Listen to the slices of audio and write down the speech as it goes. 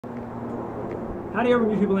Howdy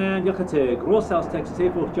everyone, YouTube land, Yakate, Gross South Texas. Hey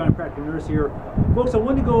folks, Johnny Practical Nurse here. Folks, I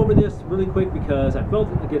wanted to go over this really quick because I felt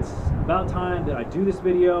like it's about time that I do this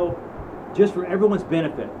video just for everyone's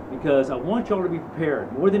benefit, because I want y'all to be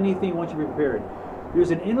prepared. More than anything, I want you to be prepared.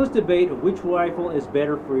 There's an endless debate of which rifle is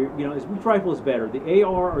better for, which rifle is better, the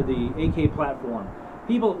AR or the AK platform.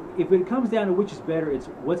 People, if it comes down to which is better, it's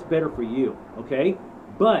what's better for you, okay?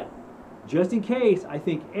 But just in case, I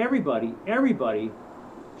think everybody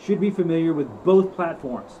should be familiar with both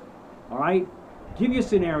platforms. All right? Give you a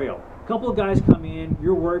scenario. A couple of guys come in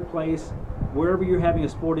your workplace, wherever you're having a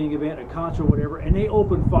sporting event, a concert, whatever, and they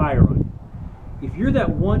open fire on you. If you're that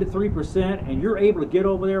 1 to 3% and you're able to get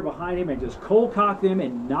over there behind him and just cold cock them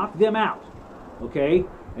and knock them out, okay?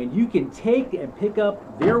 And you can take and pick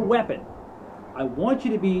up their weapon. I want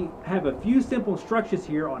you to have a few simple instructions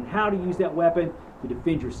here on how to use that weapon to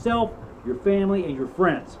defend yourself, your family, and your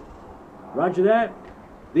friends. Roger that?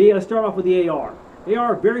 Let's start off with the AR.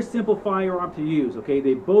 AR, very simple firearm to use, okay?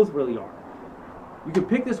 They both really are. You can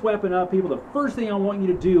pick this weapon up, people. The first thing I want you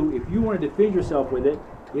to do, if you want to defend yourself with it,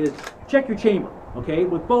 is check your chamber, okay?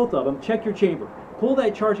 With both of them, check your chamber. Pull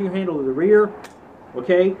that charging handle to the rear,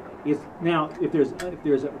 okay? Now, if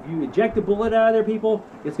you eject a bullet out of there, people,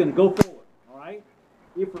 it's going to go forward, all right?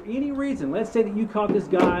 If for any reason, let's say that you caught this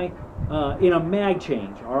guy in a mag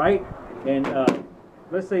change, all right? And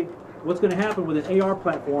let's say what's going to happen with an AR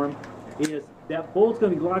platform is that bolt's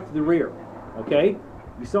going to be locked to the rear, okay?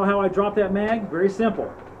 You saw how I dropped that mag? Very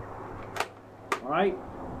simple. All right?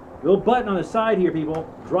 Little button on the side here,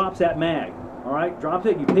 people, drops that mag. All right? Drops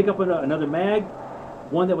it. You pick up another mag,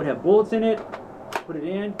 one that would have bullets in it, put it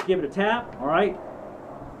in, give it a tap. All right?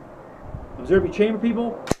 Observe your chamber,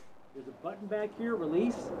 people. There's a button back here,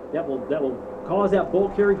 release, that will cause that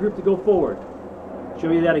bolt carry group to go forward.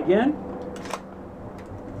 Show you that again.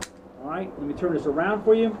 Let me turn this around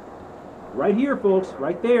for you. Right here, folks,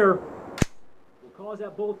 right there, will cause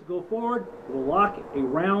that bolt to go forward. It will lock a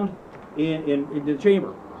round in the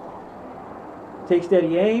chamber. Take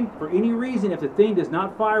steady aim. For any reason, if the thing does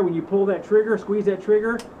not fire when you pull that trigger, squeeze that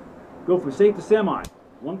trigger, go from safe to semi.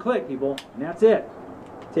 One click, people, and that's it.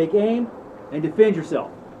 Take aim and defend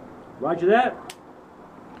yourself. Roger that?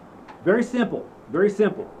 Very simple. Very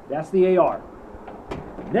simple. That's the AR.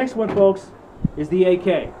 Next one, folks, is the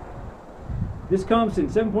AK. This comes in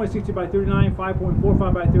 7.60 by 39,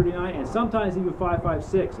 5.45 by 39, and sometimes even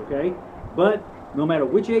 5.56, okay? But no matter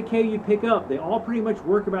which AK you pick up, they all pretty much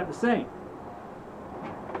work about the same.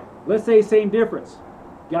 Let's say same difference.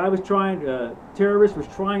 Terrorist was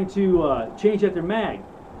trying to change out their mag.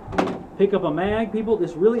 Pick up a mag, people.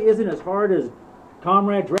 This really isn't as hard as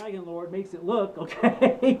Comrade Dragonlord makes it look,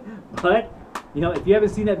 okay? But, if you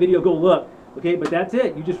haven't seen that video, go look, okay? But that's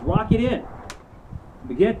it. You just rock it in.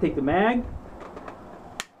 Again, take the mag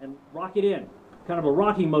and rock it in. Kind of a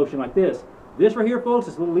rocking motion like this. This right here, folks,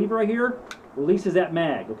 this little lever right here, releases that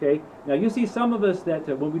mag, okay? Now, you see some of us that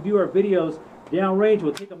when we do our videos downrange,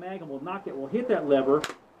 we'll take a mag and we'll hit that lever,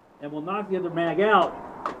 and we'll knock the other mag out,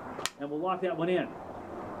 and we'll lock that one in.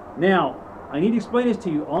 Now, I need to explain this to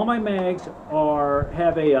you. All my mags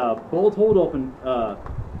have a bolt hold open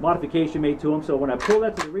modification made to them, so when I pull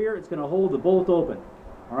that to the rear, it's going to hold the bolt open,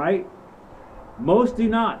 all right? Most do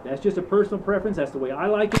not. That's just a personal preference. That's the way I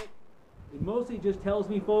like it. It mostly just tells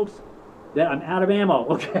me, folks, that I'm out of ammo,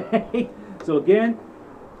 okay? So again,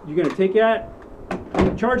 you're going to take that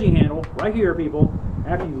charging handle right here, people.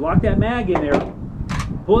 After you lock that mag in there,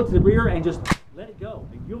 pull it to the rear and just let it go.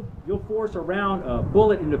 And you'll force a round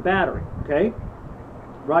bullet into battery, okay?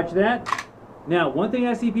 Roger that. Now, one thing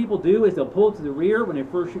I see people do is they'll pull it to the rear when they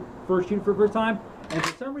first shoot for the first time, and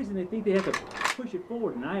for some reason they think they have to push it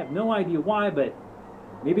forward, and I have no idea why, but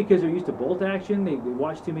maybe because they're used to bolt action, they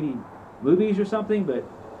watch too many movies or something, but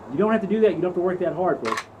you don't have to do that. You don't have to work that hard,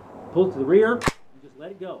 folks. Pull it to the rear and just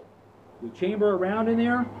let it go. You chamber around in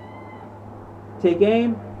there, take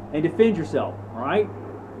aim, and defend yourself, all right?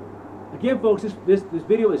 Again, folks, this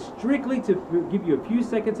video is strictly to give you a few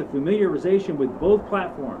seconds of familiarization with both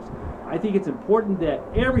platforms. I think it's important that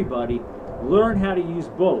everybody learn how to use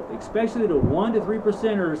both, especially the 1 to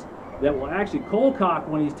 3%ers that will actually cold cock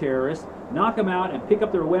one of these terrorists, knock them out, and pick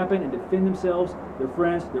up their weapon and defend themselves, their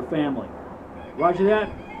friends, their family. Roger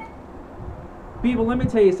that? People, let me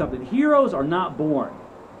tell you something. Heroes are not born.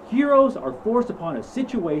 Heroes are forced upon a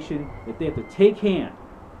situation that they have to take hand.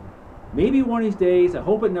 Maybe one of these days, I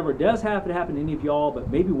hope it never does happen to any of y'all,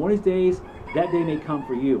 but maybe one of these days, that day may come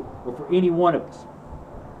for you, or for any one of us.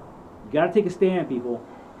 You got to take a stand, people,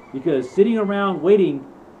 because sitting around waiting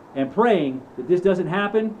and praying that this doesn't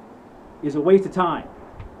happen is a waste of time.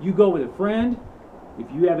 You go with a friend.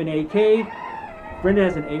 If you have an AK, friend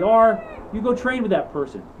has an AR, you go train with that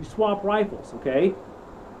person. You swap rifles, okay?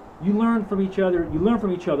 You learn from each other. You learn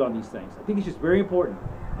from each other on these things. I think it's just very important.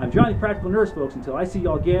 I'm Johnny Practical Nurse, folks. Until I see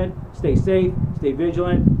y'all again, stay safe, stay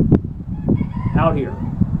vigilant. Out here.